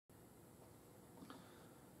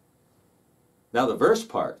Now the verse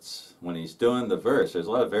parts, when he's doing the verse, there's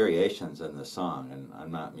a lot of variations in the song, and I'm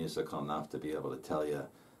not musical enough to be able to tell you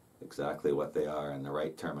exactly what they are in the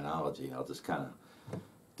right terminology. I'll just kind of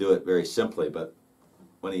do it very simply, but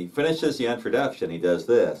when he finishes the introduction, he does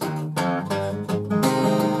this. And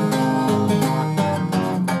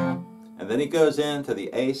then he goes into the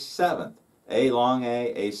A7th, A long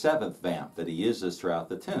A, A7th vamp that he uses throughout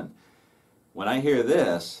the tune. When I hear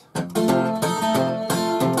this,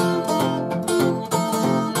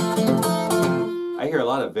 I hear a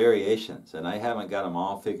lot of variations, and I haven't got them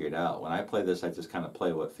all figured out. When I play this, I just kind of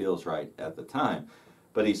play what feels right at the time.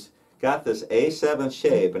 But he's got this A7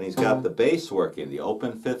 shape, and he's got the bass working, the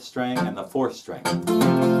open 5th string and the 4th string.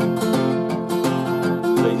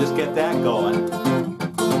 So you just get that going.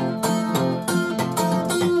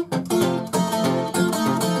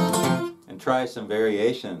 And try some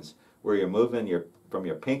variations where you're moving from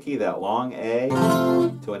your pinky, that long A,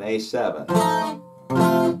 to an A7.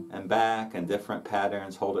 And back, and different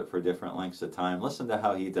patterns, hold it for different lengths of time. Listen to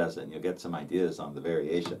how he does it, and you'll get some ideas on the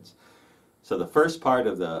variations. So the first part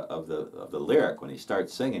of the lyric, when he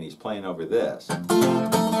starts singing, he's playing over this.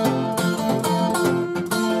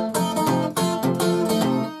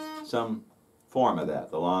 Some form of that,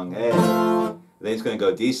 the long A. Then he's going to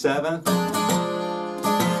go D7,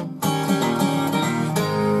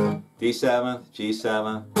 D7,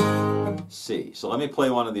 G7, C. So let me play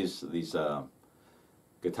one of these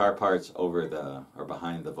guitar parts over or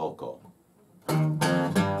behind the vocal.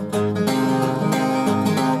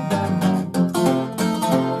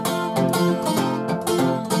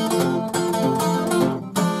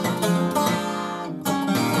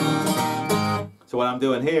 So what I'm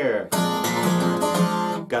doing here,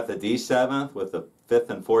 got the D7th with the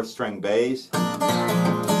 5th and 4th string bass.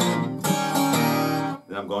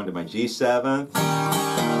 Then I'm going to my G7th,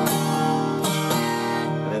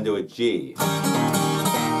 and then to a G.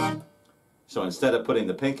 So instead of putting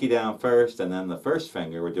the pinky down first and then the first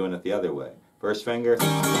finger, we're doing it the other way. First finger,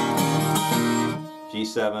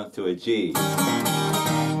 G7th to a G.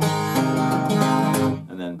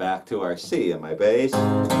 And then back to our C in my bass.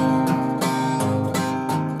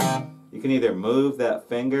 You can either move that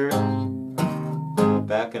finger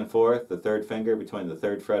back and forth, the 3rd finger between the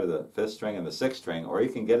 3rd fret of the 5th string and the 6th string, or you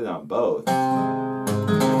can get it on both.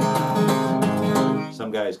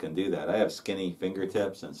 Some guys can do that. I have skinny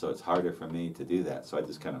fingertips, and so it's harder for me to do that, so I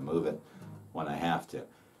just kind of move it when I have to. And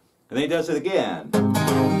then he does it again.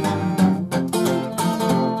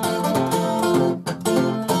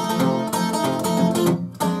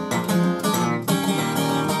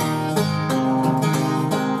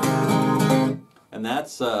 And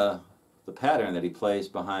that's the pattern that he plays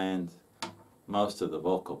behind most of the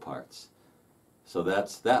vocal parts. So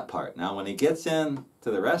that's that part. Now when he gets in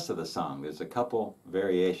to the rest of the song, there's a couple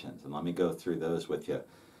variations, and let me go through those with you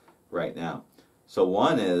right now. So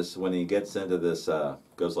one is when he gets into this,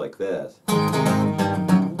 goes like this.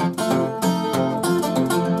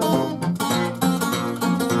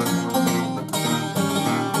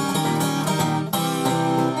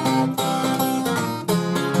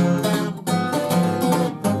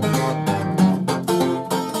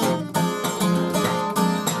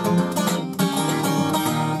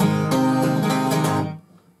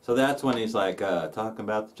 So that's when he's like, talking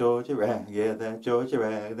about the Georgia rag, yeah, that Georgia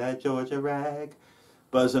rag,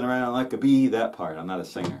 buzzing around like a bee, that part. I'm not a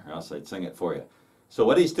singer, or else I'd sing it for you. So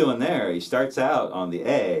what he's doing there, he starts out on the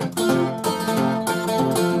A, and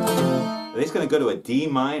he's going to go to a D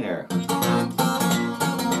minor.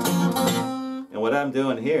 And what I'm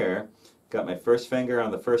doing here, got my 1st finger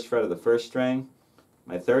on the 1st fret of the 1st string,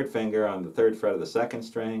 my 3rd finger on the 3rd fret of the 2nd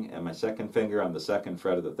string, and my 2nd finger on the 2nd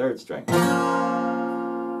fret of the 3rd string.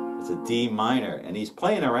 It's a D minor, and he's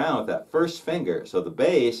playing around with that 1st finger. So the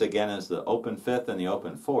bass, again, is the open 5th and the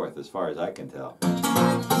open 4th, as far as I can tell. And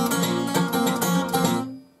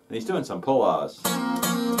he's doing some pull-offs.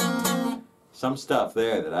 Some stuff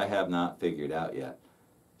there that I have not figured out yet.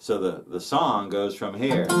 So the song goes from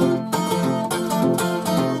here.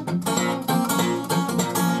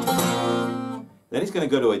 Then he's going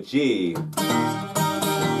to go to a G, to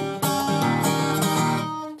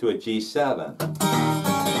a G7.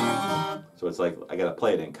 So it's like, I gotta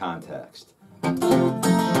play it in context.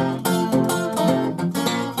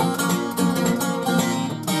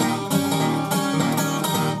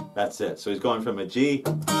 That's it. So he's going from a G,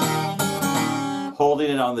 holding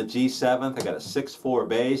it on the G7th. I got a 6/4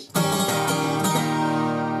 bass.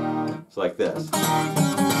 It's like this.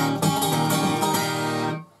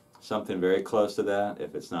 Something very close to that,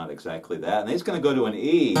 if it's not exactly that. And he's going to go to an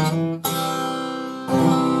E. So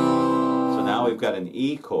now we've got an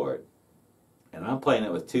E chord. And I'm playing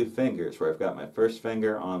it with 2 fingers, where I've got my first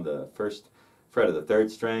finger on the first fret of the 3rd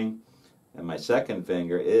string, and my second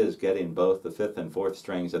finger is getting both the 5th and 4th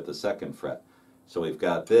strings at the 2nd fret. So we've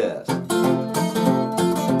got this. And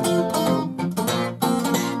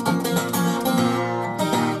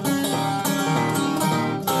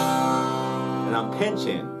I'm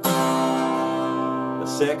pinching the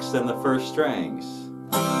 6th and the 1st strings.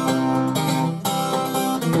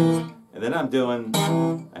 And then I'm doing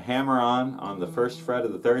a hammer-on the 1st fret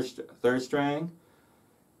of the 3rd string,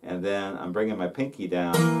 and then I'm bringing my pinky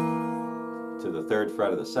down to the 3rd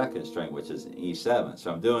fret of the 2nd string, which is an E7.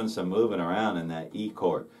 So I'm doing some moving around in that E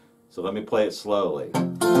chord. So let me play it slowly.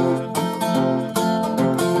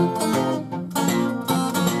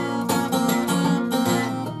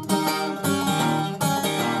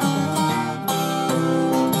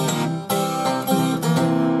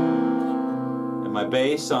 And my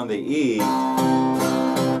bass on the E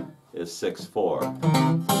is 6/4.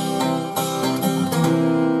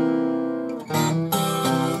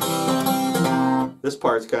 This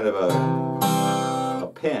part's kind of a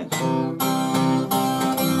pinch.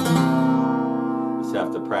 Just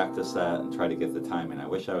have to practice that and try to get the timing. I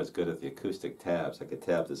wish I was good at the acoustic tabs. I could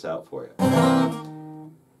tab this out for you.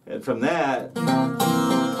 And from that,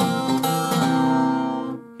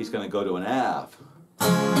 he's going to go to an F.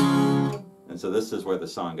 And so this is where the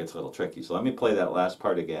song gets a little tricky. So let me play that last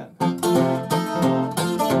part again.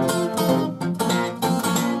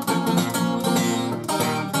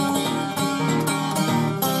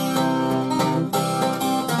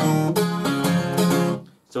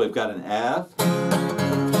 So we've got an F,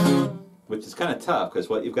 which is kind of tough because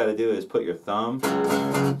what you've got to do is put your thumb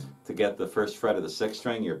to get the 1st fret of the 6th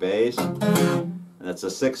string, your bass, and that's a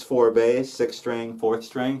 6/4 bass, 6th string, 4th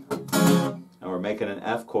string, and we're making an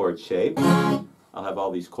F chord shape. I'll have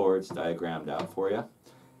all these chords diagrammed out for you,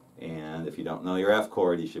 and if you don't know your F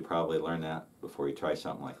chord, you should probably learn that before you try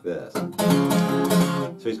something like this.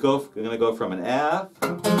 So he's going to go from an F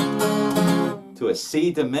to a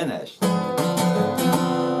C diminished.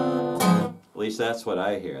 At least that's what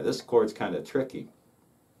I hear. This chord's kind of tricky.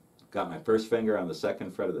 Got my 1st finger on the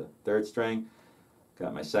 2nd fret of the 3rd string.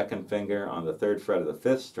 Got my 2nd finger on the 3rd fret of the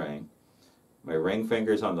 5th string. My ring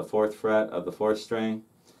finger's on the 4th fret of the 4th string.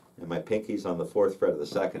 And my pinky's on the 4th fret of the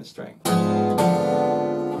 2nd string.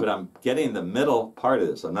 But I'm getting the middle part of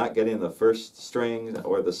this. I'm not getting the 1st string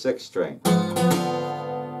or the 6th string.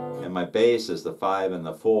 And my bass is the 5 and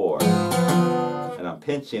the 4. And I'm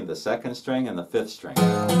pinching the 2nd string and the 5th string.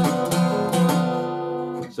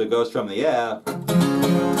 So it goes from the F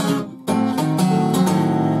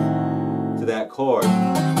to that chord.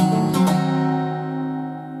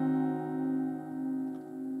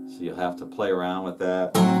 So you'll have to play around with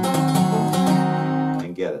that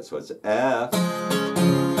and get it. So it's F,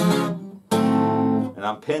 and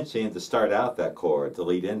I'm pinching to start out that chord, to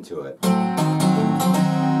lead into it. And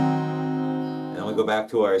then we go back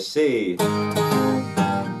to our C.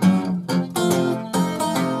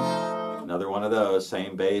 Another one of those,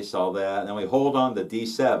 same bass, all that. And then we hold on to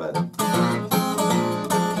D7.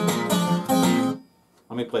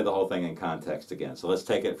 Let me play the whole thing in context again. So let's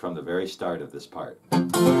take it from the very start of this part.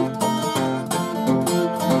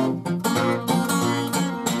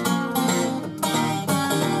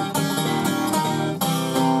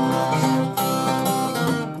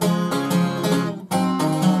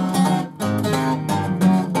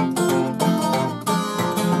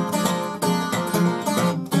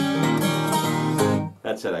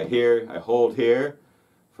 That's it. I hold here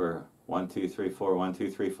for 1, 2, 3, 4, 1,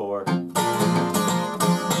 2, 3, 4.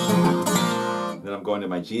 Then I'm going to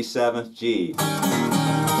my G7th G,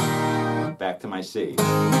 back to my C,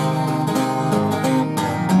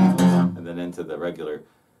 and then into the regular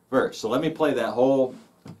verse. So let me play that whole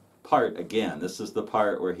part again. This is the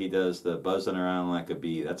part where he does the buzzing around like a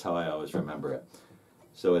bee. That's how I always remember it.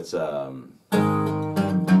 So it's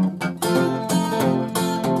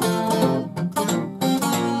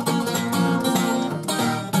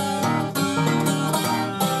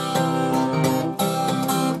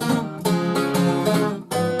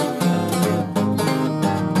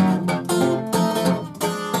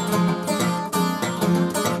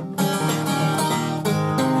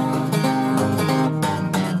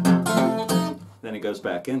goes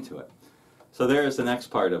back into it. So there's the next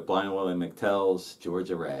part of Blind Willie McTell's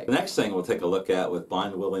Georgia Rag. The next thing we'll take a look at with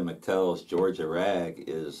Blind Willie McTell's Georgia Rag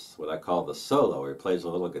is what I call the solo, where he plays a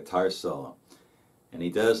little guitar solo. And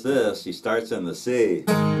he does this, he starts in the C.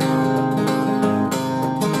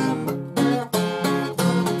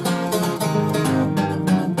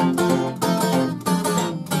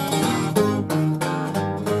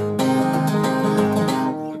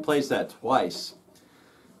 plays that twice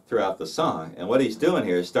throughout the song. And what he's doing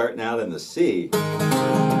here is starting out in the C. Then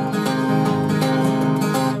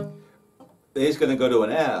he's going to go to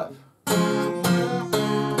an F,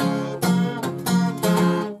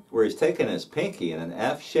 where he's taking his pinky in an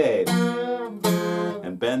F shape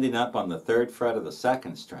and bending up on the 3rd fret of the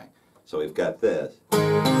 2nd string. So we've got this.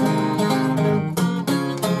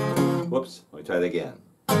 Whoops, let me try that again.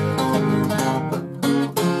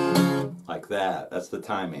 Like that. That's the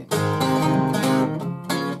timing.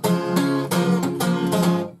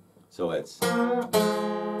 So it's... That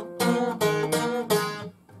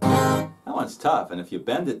one's tough, and if you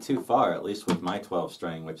bend it too far, at least with my 12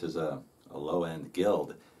 string, which is a low-end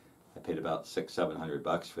guild, I paid about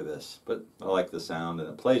 $600-700 for this, but I like the sound and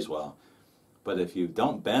it plays well. But if you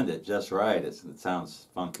don't bend it just right, it sounds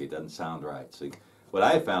funky, it doesn't sound right. So what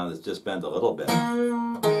I found is just bend a little bit.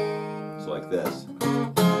 So like this.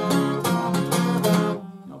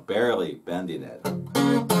 You know, barely bending it.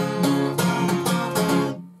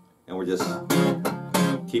 And we're just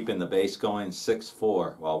keeping the bass going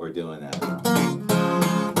 6/4 while we're doing that.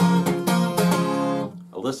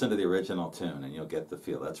 Listen to the original tune and you'll get the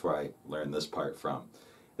feel. That's where I learned this part from.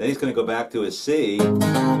 Then he's going to go back to his C. Then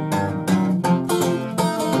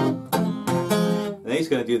he's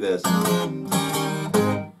going to do this,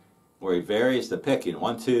 where he varies the picking.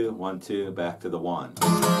 1 2 1 2, back to the 1.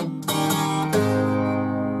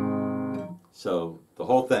 So the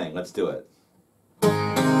whole thing, let's do it.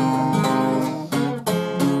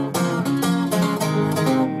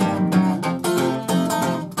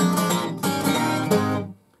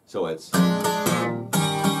 So it's,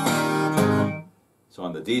 so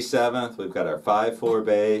on the D7th, we've got our 5/4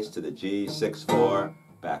 bass to the G, 6/4,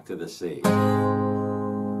 back to the C.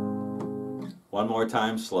 One more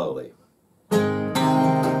time slowly.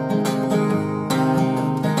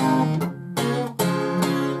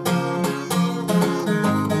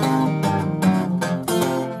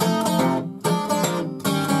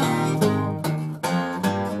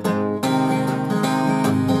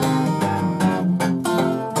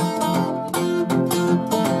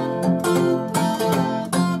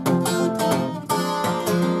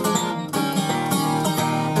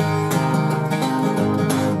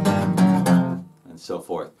 So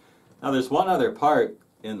forth. Now there's one other part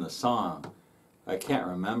in the song. I can't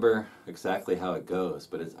remember exactly how it goes,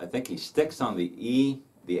 but I think he sticks on the E,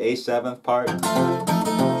 the A7th part,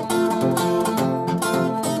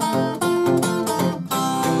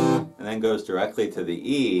 and then goes directly to the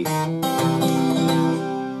E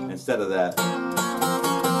instead of that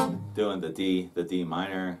doing the D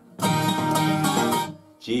minor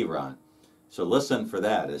G run. So listen for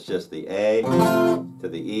that. It's just the A to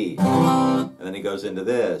the E. And then he goes into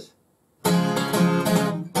this.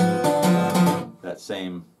 That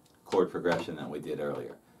same chord progression that we did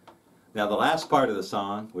earlier. Now the last part of the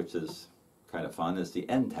song, which is kind of fun, is the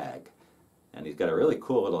end tag. And he's got a really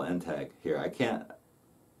cool little end tag here. I think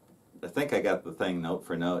I got the thing note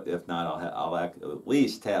for note. If not, I'll at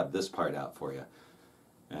least tab this part out for you.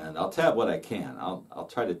 And I'll tab what I can. I'll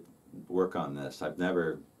try to work on this. I've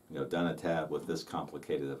never done a tab with this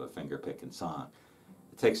complicated of a finger picking song.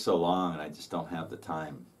 It takes so long and I just don't have the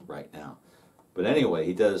time right now. But anyway,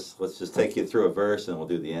 he does, let's just take you through a verse and we'll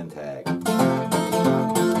do the end tag.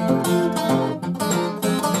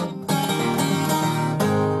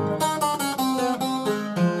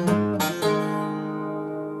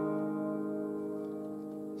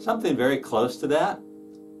 Something very close to that.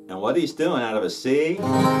 And what he's doing out of a C,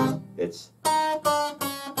 it's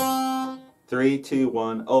 3 2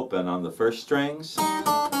 1 open on the first strings, and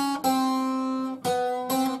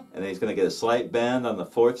then he's going to get a slight bend on the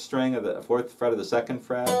 4th string of the 4th fret of the 2nd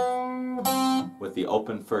fret with the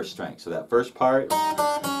open first string. So that first part,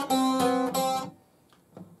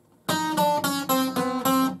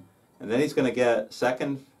 and then he's going to get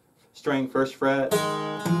 2nd string 1st fret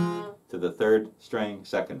to the 3rd string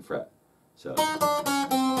 2nd fret. So.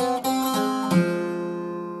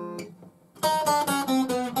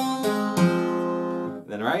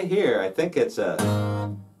 Then right here, I think it's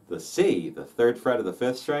the C, the 3rd fret of the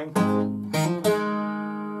 5th string. And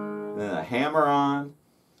then a hammer on,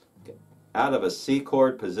 out of a C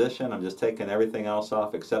chord position. I'm just taking everything else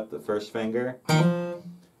off except the 1st finger.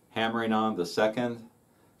 Hammering on the 2nd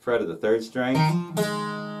fret of the 3rd string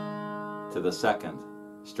to the 2nd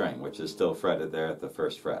string, which is still fretted there at the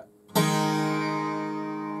 1st fret.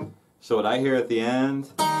 So what I hear at the end,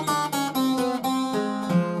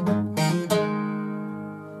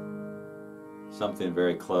 something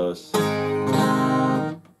very close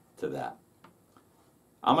to that.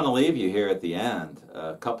 I'm going to leave you here at the end.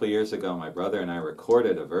 A couple of years ago, my brother and I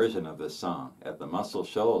recorded a version of this song at the Muscle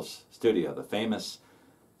Shoals studio, the famous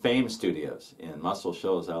Fame Studios in Muscle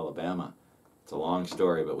Shoals, Alabama. It's a long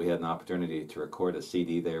story, but we had an opportunity to record a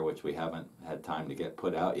CD there, which we haven't had time to get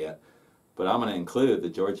put out yet. But I'm going to include the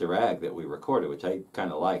Georgia Rag that we recorded, which I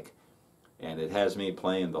kind of like. And it has me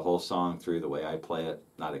playing the whole song through the way I play it,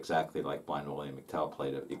 not exactly like Blind Willie McTell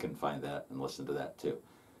played it. You can find that and listen to that too.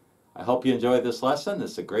 I hope you enjoyed this lesson.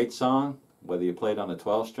 It's a great song. Whether you play it on a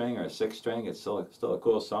 12-string or a 6-string, it's still a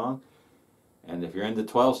cool song. And if you're into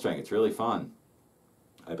 12-string, it's really fun.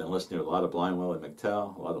 I've been listening to a lot of Blind Willie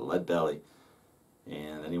McTell, a lot of Lead Belly,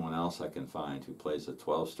 and anyone else I can find who plays a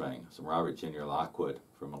 12-string. Some Robert Jr. Lockwood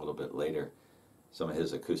from a little bit later. Some of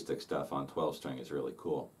his acoustic stuff on 12-string is really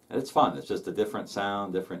cool. And it's fun. It's just a different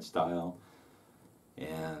sound, different style.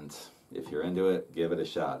 And if you're into it, give it a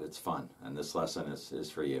shot. It's fun. And this lesson is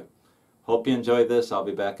for you. Hope you enjoyed this. I'll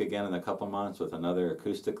be back again in a couple months with another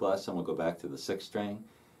acoustic lesson. We'll go back to the 6-string.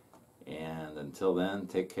 And until then,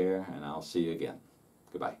 take care, and I'll see you again.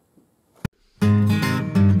 Goodbye.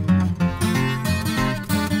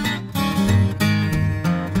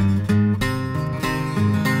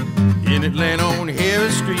 In Atlanta on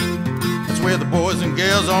Harris Street, that's where the boys and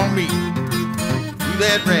girls all meet. Do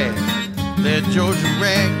that rag, that Georgia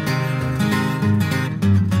rag.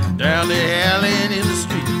 Down the alley and in the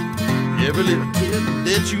street, every little kid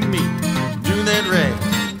that you meet. Do that rag,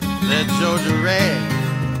 that Georgia rag.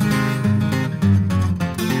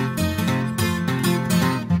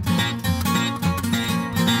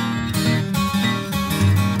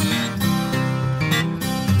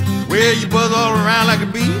 Well, you buzz all around like a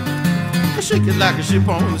bee, shake it like a ship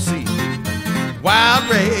on the sea. Wild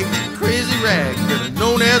rag, crazy rag, better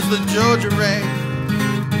known as the Georgia rag.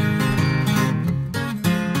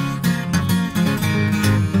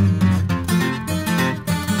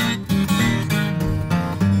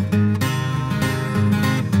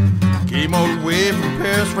 Came all the way from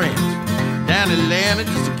Paris, France, down to Atlanta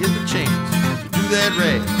just to get the chance to do that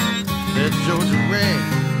rag, that Georgia rag.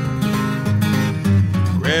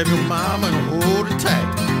 Grab your mama and hold her tight.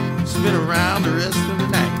 Spin around the rest of the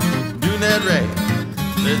night. Do that rag,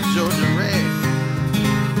 that Georgia rag.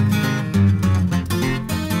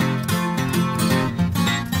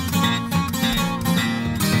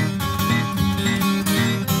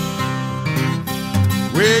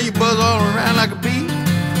 Well, you buzz all around like a bee,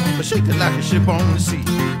 but shake it like a ship on the sea.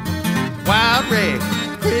 Wild rag,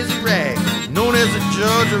 crazy rag, known as the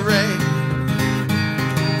Georgia rag.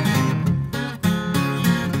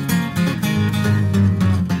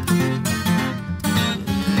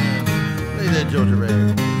 Georgia rag.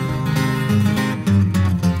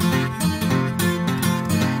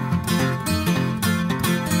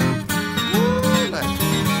 Ooh, like.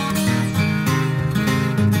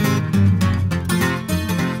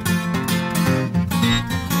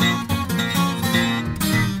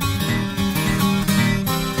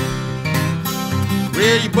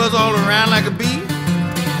 Well, you buzz all around like a bee,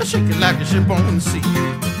 I shake it like a ship on the sea.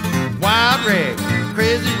 Wild rag,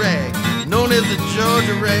 crazy rag, known as the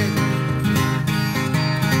Georgia rag.